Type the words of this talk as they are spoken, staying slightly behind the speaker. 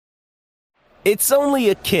It's only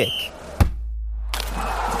a kick,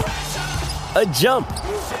 a jump,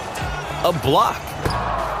 a block.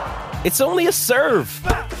 It's only a serve.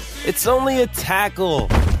 It's only a tackle,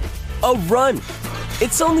 a run.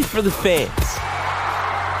 It's only for the fans.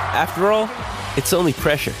 After all, it's only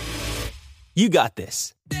pressure. You got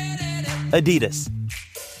this. Adidas.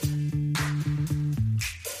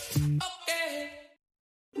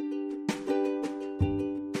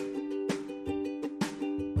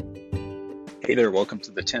 Hey there, welcome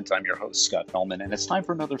to The Tint. I'm your host, Scott Fellman, and it's time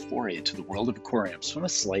for another foray into the world of aquariums from a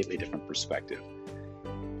slightly different perspective.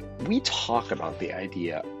 We talk about the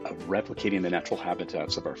idea of replicating the natural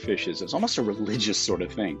habitats of our fishes as almost a religious sort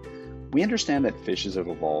of thing. We understand that fishes have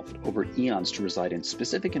evolved over eons to reside in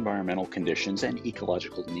specific environmental conditions and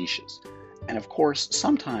ecological niches. And of course,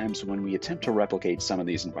 sometimes when we attempt to replicate some of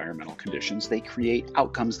these environmental conditions, they create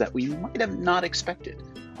outcomes that we might have not expected.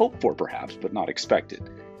 Hoped for perhaps, but not expected.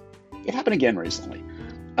 It happened again recently.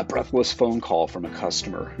 A breathless phone call from a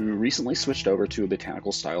customer who recently switched over to a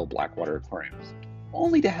botanical-style blackwater aquarium,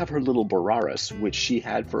 only to have her little Boraras, which she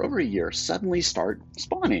had for over a year, suddenly start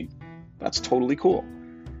spawning. That's totally cool.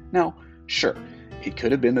 Now, sure, it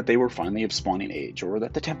could have been that they were finally of spawning age, or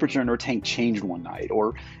that the temperature in her tank changed one night,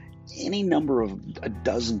 or any number of a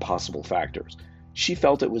dozen possible factors. She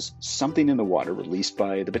felt it was something in the water released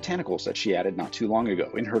by the botanicals that she added not too long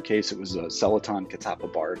ago. In her case, it was a Celoton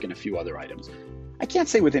catappa bark and a few other items. I can't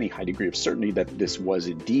say with any high degree of certainty that this was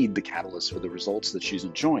indeed the catalyst for the results that she's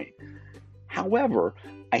enjoying. However,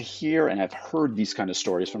 I hear and I've heard these kind of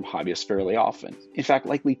stories from hobbyists fairly often. In fact,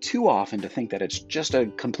 likely too often to think that it's just a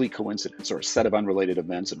complete coincidence or a set of unrelated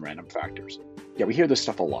events and random factors. Yeah, we hear this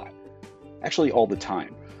stuff a lot. Actually, all the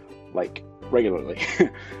time. Like, regularly.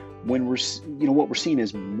 When what we're seeing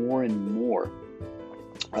is more and more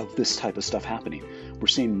of this type of stuff happening. We're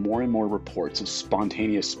seeing more and more reports of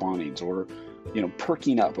spontaneous spawnings or,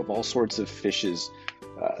 perking up of all sorts of fishes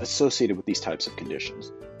associated with these types of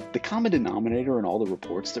conditions. The common denominator in all the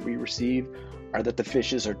reports that we receive are that the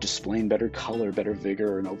fishes are displaying better color, better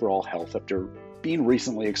vigor, and overall health after being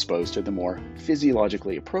recently exposed to the more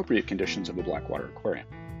physiologically appropriate conditions of a blackwater aquarium.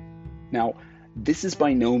 Now, this is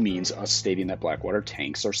by no means us stating that blackwater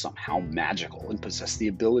tanks are somehow magical and possess the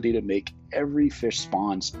ability to make every fish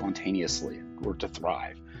spawn spontaneously or to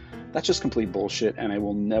thrive. That's just complete bullshit, and I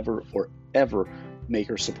will never or ever make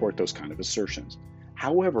or support those kind of assertions.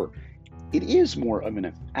 However, it is more of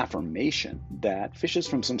an affirmation that fishes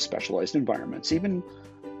from some specialized environments, even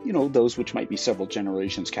those which might be several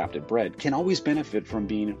generations captive bred, can always benefit from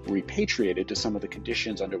being repatriated to some of the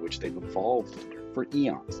conditions under which they've evolved for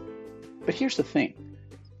eons. But here's the thing.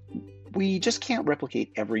 We just can't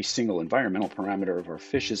replicate every single environmental parameter of our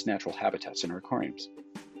fish's natural habitats in our aquariums.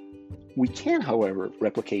 We can, however,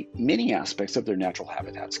 replicate many aspects of their natural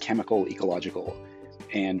habitats, chemical, ecological,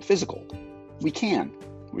 and physical. We can.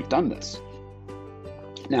 We've done this.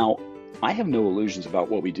 Now, I have no illusions about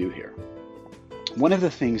what we do here. One of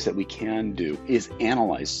the things that we can do is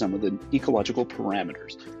analyze some of the ecological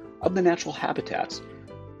parameters of the natural habitats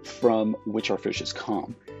from which our fishes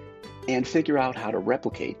come, and figure out how to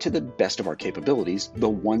replicate, to the best of our capabilities, the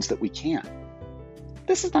ones that we can.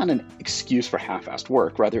 This is not an excuse for half-assed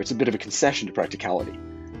work, rather it's a bit of a concession to practicality.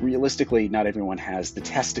 Realistically, not everyone has the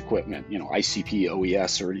test equipment, ICP,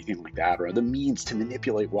 OES, or anything like that, or the means to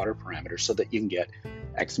manipulate water parameters so that you can get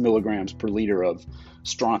X milligrams per liter of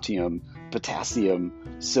strontium,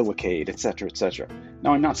 potassium, silicate, etc., etc.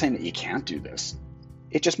 Now, I'm not saying that you can't do this.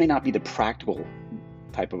 It just may not be the practical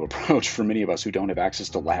type of approach for many of us who don't have access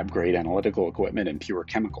to lab-grade analytical equipment and pure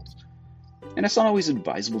chemicals. And it's not always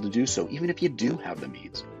advisable to do so, even if you do have the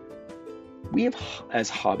means. We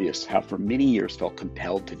as hobbyists have for many years felt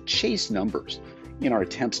compelled to chase numbers in our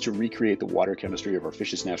attempts to recreate the water chemistry of our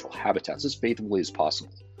fish's natural habitats as faithfully as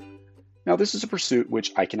possible. Now, this is a pursuit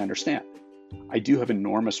which I can understand. I do have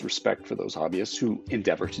enormous respect for those hobbyists who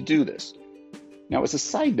endeavor to do this. Now, as a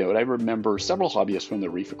side note, I remember several hobbyists from the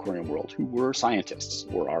reef aquarium world who were scientists,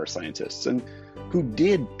 or are scientists, and who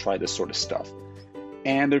did try this sort of stuff.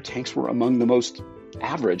 And their tanks were among the most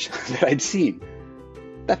average that I'd seen.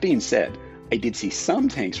 That being said, I did see some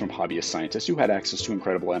tanks from hobbyist scientists who had access to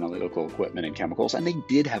incredible analytical equipment and chemicals, and they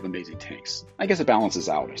did have amazing tanks. I guess it balances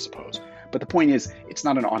out, I suppose. But the point is, it's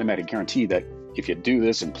not an automatic guarantee that if you do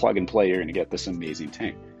this and plug and play, you're going to get this amazing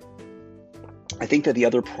tank. I think that the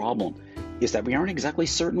other problem is that we aren't exactly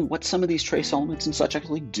certain what some of these trace elements and such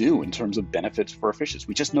actually do in terms of benefits for our fishes.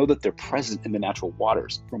 We just know that they're present in the natural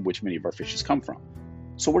waters from which many of our fishes come from.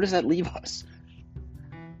 So where does that leave us?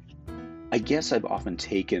 I guess I've often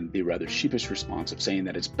taken the rather sheepish response of saying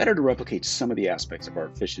that it's better to replicate some of the aspects of our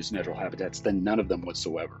fish's natural habitats than none of them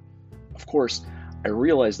whatsoever. Of course, I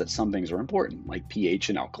realize that some things are important, like pH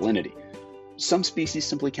and alkalinity. Some species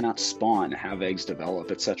simply cannot spawn, have eggs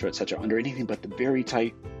develop, etc., under anything but the very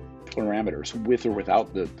tight parameters, with or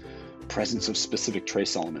without the presence of specific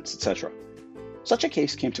trace elements, etc. Such a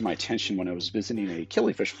case came to my attention when I was visiting a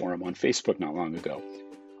killifish forum on Facebook not long ago.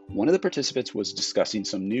 One of the participants was discussing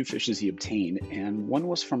some new fishes he obtained, and one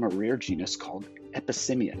was from a rare genus called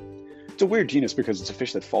Epicimian. It's a weird genus because it's a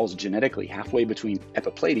fish that falls genetically halfway between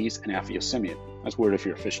Epiplades and Aphyosemion. That's weird if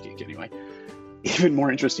you're a fish geek anyway. Even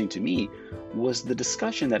more interesting to me was the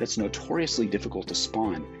discussion that it's notoriously difficult to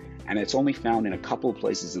spawn, and it's only found in a couple of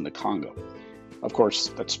places in the Congo. Of course,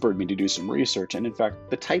 that spurred me to do some research, and in fact,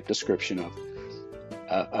 the type description of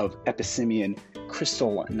Epicimian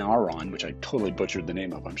crystalnaron, which I totally butchered the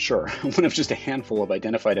name of, I'm sure, one of just a handful of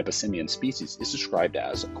identified Epicimian species, is described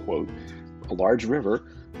as, quote, a large river,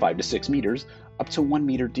 5 to 6 meters, up to 1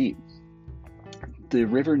 meter deep. The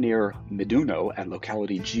river near Meduno at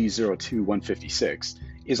locality G02156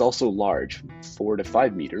 is also large, 4 to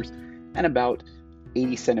 5 meters, and about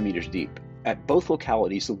 80 centimeters deep. At both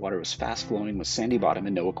localities, the water was fast flowing with sandy bottom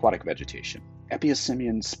and no aquatic vegetation.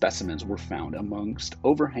 Epicimian specimens were found amongst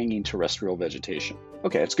overhanging terrestrial vegetation.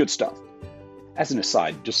 Okay, that's good stuff. As an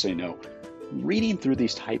aside, just so you know, reading through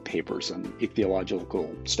these type papers on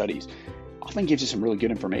ichthyological studies often gives you some really good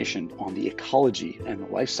information on the ecology and the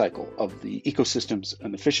life cycle of the ecosystems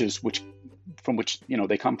and the fishes from which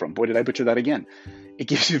they come from. Boy, did I butcher that again. It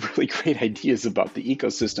gives you really great ideas about the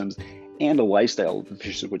ecosystems and the lifestyle of the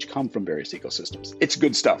fishes which come from various ecosystems. It's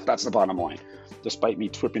good stuff. That's the bottom line, despite me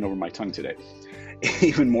tripping over my tongue today.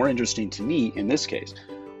 Even more interesting to me in this case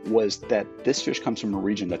was that this fish comes from a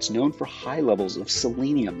region that's known for high levels of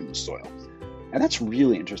selenium in the soil. And that's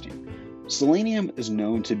really interesting. Selenium is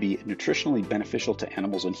known to be nutritionally beneficial to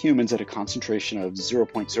animals and humans at a concentration of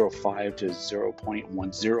 0.05 to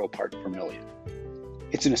 0.10 part per million.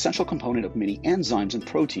 It's an essential component of many enzymes and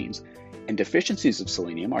proteins, and deficiencies of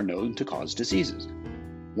selenium are known to cause diseases.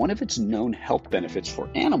 One of its known health benefits for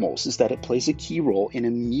animals is that it plays a key role in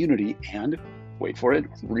immunity and, wait for it,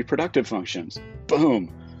 reproductive functions.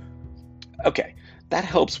 Boom! Okay, that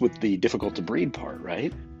helps with the difficult to breed part,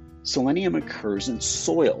 right? Selenium occurs in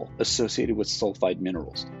soil associated with sulfide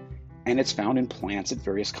minerals, and it's found in plants at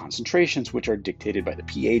various concentrations, which are dictated by the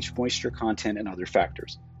pH, moisture content, and other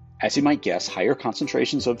factors. As you might guess, higher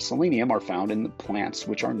concentrations of selenium are found in the plants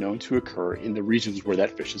which are known to occur in the regions where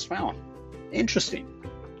that fish is found. Interesting.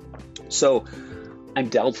 So I'm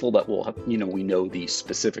doubtful that we know the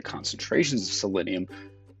specific concentrations of selenium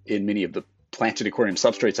in many of the planted aquarium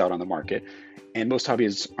substrates out on the market. And most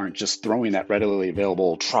hobbyists aren't just throwing that readily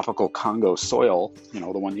available tropical Congo soil, the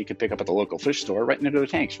one you can pick up at the local fish store, right into their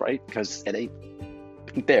tanks, right? Because it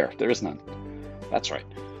ain't there. There is none. That's right.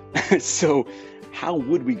 So how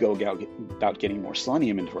would we go about getting more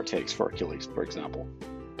selenium into our tanks for Achilles, for example?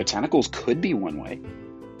 Botanicals could be one way,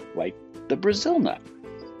 like the Brazil nut.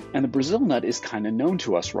 And the Brazil nut is kind of known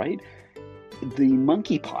to us, right? The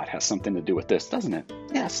monkey pot has something to do with this, doesn't it?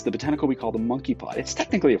 Yes, the botanical we call the monkey pot. It's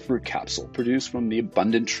technically a fruit capsule produced from the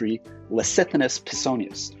abundant tree Lecythinus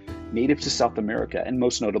pisonius, native to South America and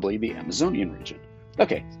most notably the Amazonian region.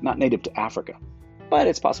 Okay, not native to Africa, but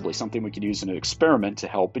it's possibly something we could use in an experiment to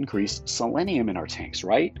help increase selenium in our tanks,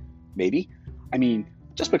 right? Maybe. I mean,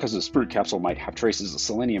 just because this fruit capsule might have traces of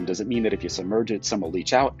selenium, does it mean that if you submerge it, some will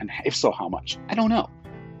leach out? And if so, how much? I don't know.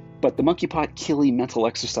 But the monkey pot killy mental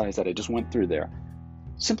exercise that I just went through there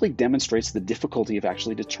simply demonstrates the difficulty of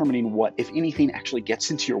actually determining what, if anything, actually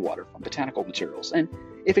gets into your water from botanical materials, and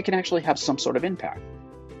if it can actually have some sort of impact.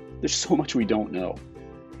 There's so much we don't know.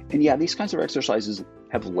 And yeah, these kinds of exercises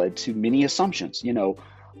have led to many assumptions,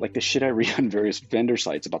 like the shit I read on various vendor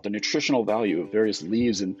sites about the nutritional value of various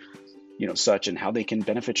leaves and, such, and how they can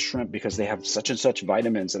benefit shrimp because they have such and such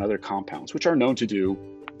vitamins and other compounds, which are known to do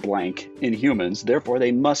blank in humans. Therefore,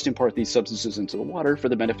 they must impart these substances into the water for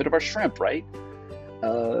the benefit of our shrimp, right?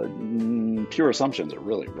 Pure assumptions are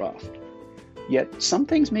really rough. Yet some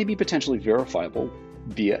things may be potentially verifiable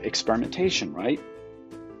via experimentation, right?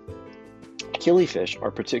 Killifish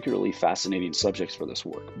are particularly fascinating subjects for this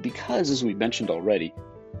work because, as we mentioned already,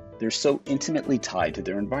 they're so intimately tied to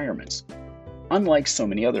their environments, unlike so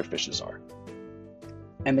many other fishes are.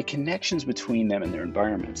 And the connections between them and their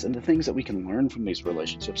environments and the things that we can learn from these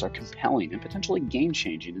relationships are compelling and potentially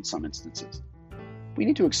game-changing in some instances. We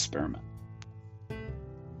need to experiment.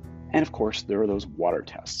 And of course, there are those water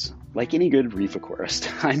tests. Like any good reef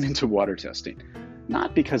aquarist, I'm into water testing.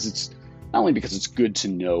 Not only because it's good to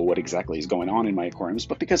know what exactly is going on in my aquariums,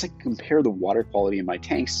 but because I can compare the water quality in my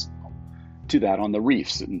tanks to that on the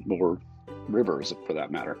reefs or rivers, for that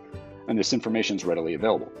matter. And this information is readily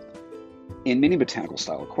available. In many botanical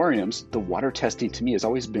style aquariums, the water testing to me has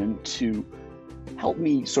always been to help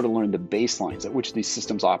me sort of learn the baselines at which these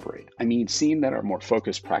systems operate. I mean, seeing that our more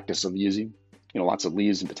focused practice of using lots of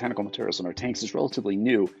leaves and botanical materials in our tanks is relatively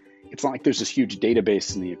new, it's not like there's this huge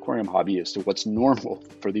database in the aquarium hobby as to what's normal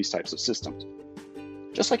for these types of systems.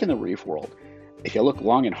 Just like in the reef world, if you look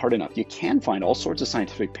long and hard enough, you can find all sorts of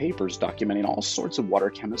scientific papers documenting all sorts of water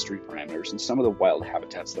chemistry parameters in some of the wild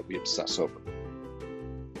habitats that we obsess over.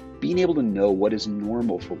 Being able to know what is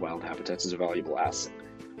normal for wild habitats is a valuable asset.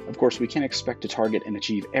 Of course, we can't expect to target and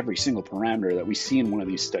achieve every single parameter that we see in one of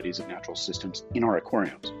these studies of natural systems in our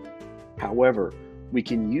aquariums. However, we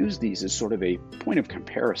can use these as sort of a point of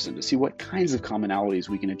comparison to see what kinds of commonalities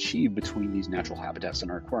we can achieve between these natural habitats in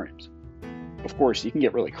our aquariums. Of course, you can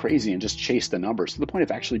get really crazy and just chase the numbers to the point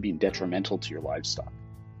of actually being detrimental to your livestock.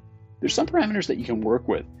 There's some parameters that you can work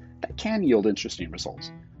with that can yield interesting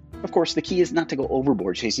results. Of course, the key is not to go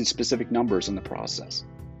overboard chasing specific numbers in the process.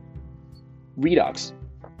 Redox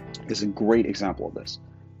is a great example of this.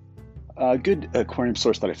 A good aquarium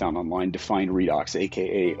source that I found online defined redox,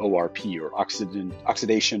 aka ORP, or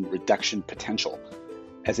oxidation reduction potential,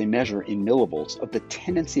 as a measure in millivolts of the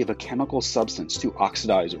tendency of a chemical substance to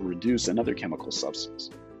oxidize or reduce another chemical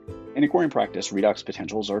substance. In aquarium practice, redox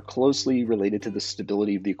potentials are closely related to the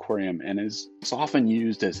stability of the aquarium and is often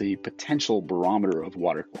used as a potential barometer of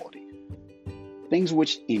water quality. Things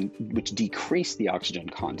which decrease the oxygen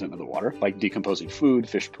content of the water, like decomposing food,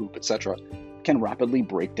 fish poop, etc., can rapidly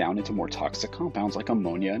break down into more toxic compounds like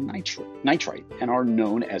ammonia and nitrite and are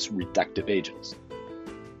known as reductive agents.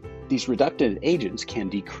 These reductive agents can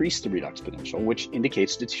decrease the redox potential, which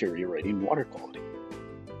indicates deteriorating water quality.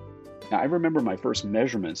 Now, I remember my first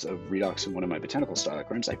measurements of redox in one of my botanical style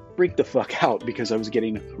aquariums. I freaked the fuck out because I was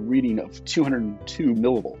getting a reading of 202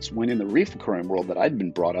 millivolts, when in the reef aquarium world that I'd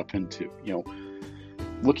been brought up into,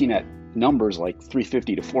 looking at numbers like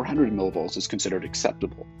 350 to 400 millivolts is considered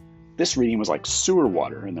acceptable. This reading was like sewer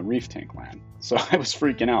water in the reef tank land, so I was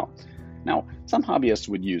freaking out. Now, some hobbyists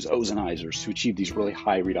would use ozonizers to achieve these really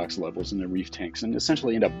high redox levels in their reef tanks and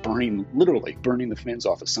essentially end up literally burning the fins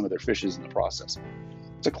off of some of their fishes in the process.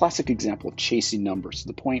 It's a classic example of chasing numbers to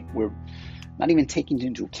the point where not even taking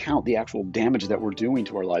into account the actual damage that we're doing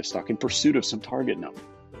to our livestock in pursuit of some target number.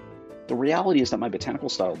 The reality is that my botanical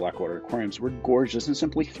style blackwater aquariums were gorgeous and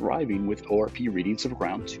simply thriving with ORP readings of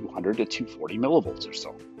around 200 to 240 millivolts or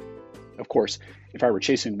so. Of course, if I were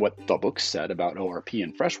chasing what the book said about ORP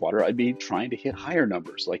in freshwater, I'd be trying to hit higher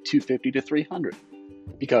numbers like 250 to 300.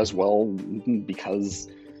 Because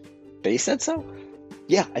they said so?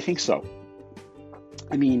 Yeah, I think so.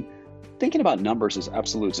 I mean, thinking about numbers as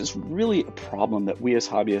absolutes is really a problem that we as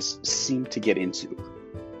hobbyists seem to get into.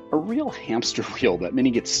 A real hamster wheel that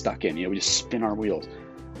many get stuck in, we just spin our wheels.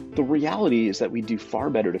 The reality is that we do far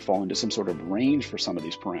better to fall into some sort of range for some of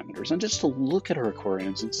these parameters and just to look at our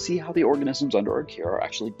aquariums and see how the organisms under our care are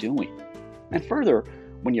actually doing. And further,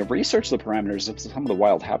 when you research the parameters of some of the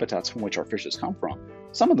wild habitats from which our fishes come from,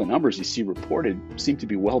 some of the numbers you see reported seem to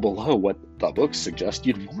be well below what the books suggest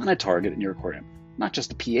you'd want to target in your aquarium. Not just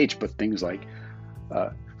the pH, but things like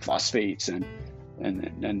phosphates and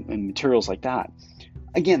materials like that.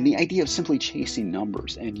 Again, the idea of simply chasing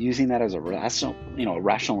numbers and using that as a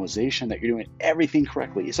rationalization that you're doing everything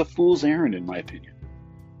correctly is a fool's errand, in my opinion.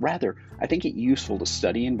 Rather, I think it's useful to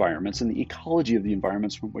study environments and the ecology of the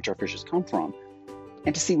environments from which our fishes come from,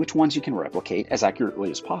 and to see which ones you can replicate as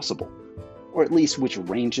accurately as possible, or at least which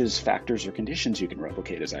ranges, factors, or conditions you can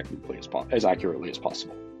replicate as accurately as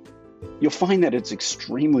possible. You'll find that it's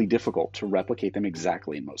extremely difficult to replicate them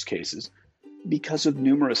exactly in most cases, because of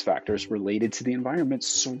numerous factors related to the environment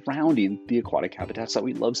surrounding the aquatic habitats that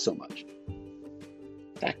we love so much.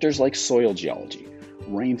 Factors like soil geology,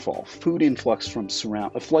 rainfall, flood influx from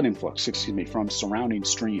surrounding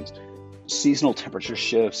streams, seasonal temperature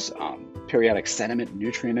shifts, periodic sediment,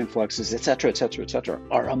 nutrient influxes, etc.,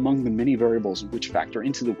 are among the many variables which factor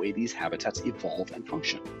into the way these habitats evolve and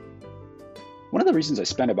function. One of the reasons I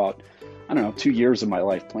spent about 2 years of my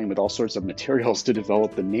life playing with all sorts of materials to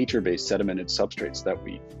develop the nature-based sedimented substrates that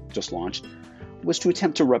we just launched was to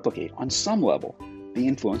attempt to replicate, on some level, the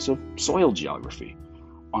influence of soil geography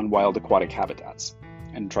on wild aquatic habitats,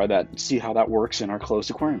 and see how that works in our closed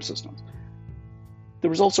aquarium systems. The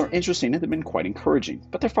results are interesting and have been quite encouraging,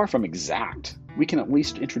 but they're far from exact. We can at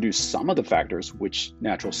least introduce some of the factors which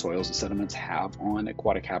natural soils and sediments have on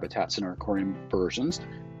aquatic habitats in our aquarium versions,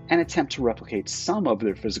 and attempt to replicate some of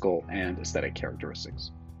their physical and aesthetic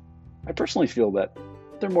characteristics. I personally feel that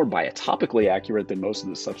they're more biotopically accurate than most of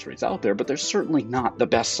the substrates out there, but they're certainly not the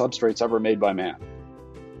best substrates ever made by man.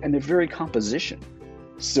 And their very composition,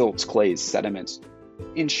 silts, clays, sediments,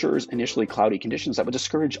 ensures initially cloudy conditions that would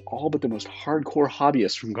discourage all but the most hardcore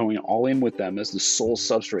hobbyists from going all in with them as the sole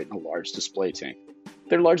substrate in a large display tank.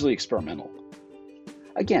 They're largely experimental.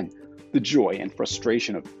 Again, the joy and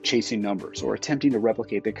frustration of chasing numbers or attempting to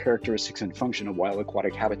replicate the characteristics and function of wild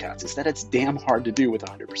aquatic habitats is that it's damn hard to do with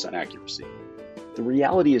 100% accuracy. The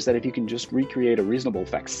reality is that if you can just recreate a reasonable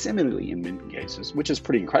facsimile in many cases, which is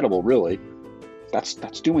pretty incredible really, that's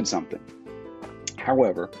doing something.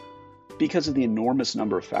 However, because of the enormous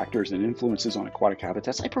number of factors and influences on aquatic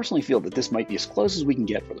habitats, I personally feel that this might be as close as we can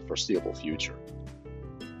get for the foreseeable future.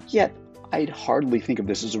 Yet, I'd hardly think of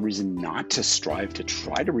this as a reason not to strive to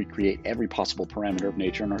try to recreate every possible parameter of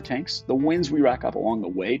nature in our tanks. The wins we rack up along the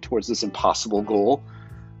way towards this impossible goal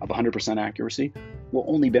of 100% accuracy will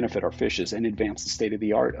only benefit our fishes and advance the state of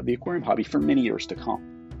the art of the aquarium hobby for many years to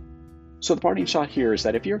come. So the parting shot here is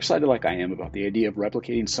that if you're excited like I am about the idea of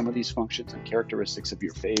replicating some of these functions and characteristics of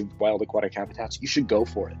your fave wild aquatic habitats, you should go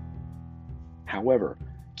for it. However,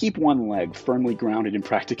 keep one leg firmly grounded in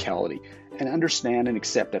practicality and understand and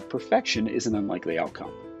accept that perfection is an unlikely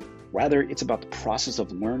outcome. Rather, it's about the process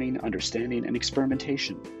of learning, understanding, and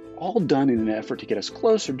experimentation, all done in an effort to get us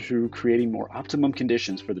closer to creating more optimum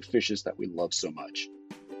conditions for the fishes that we love so much.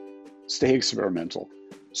 Stay experimental,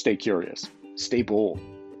 stay curious, stay bold,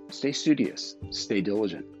 stay studious, stay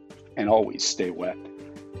diligent, and always stay wet.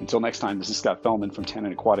 Until next time, this is Scott Fellman from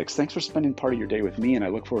Tannin Aquatics. Thanks for spending part of your day with me, and I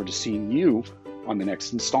look forward to seeing you on the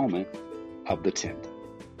next installment of The Tint.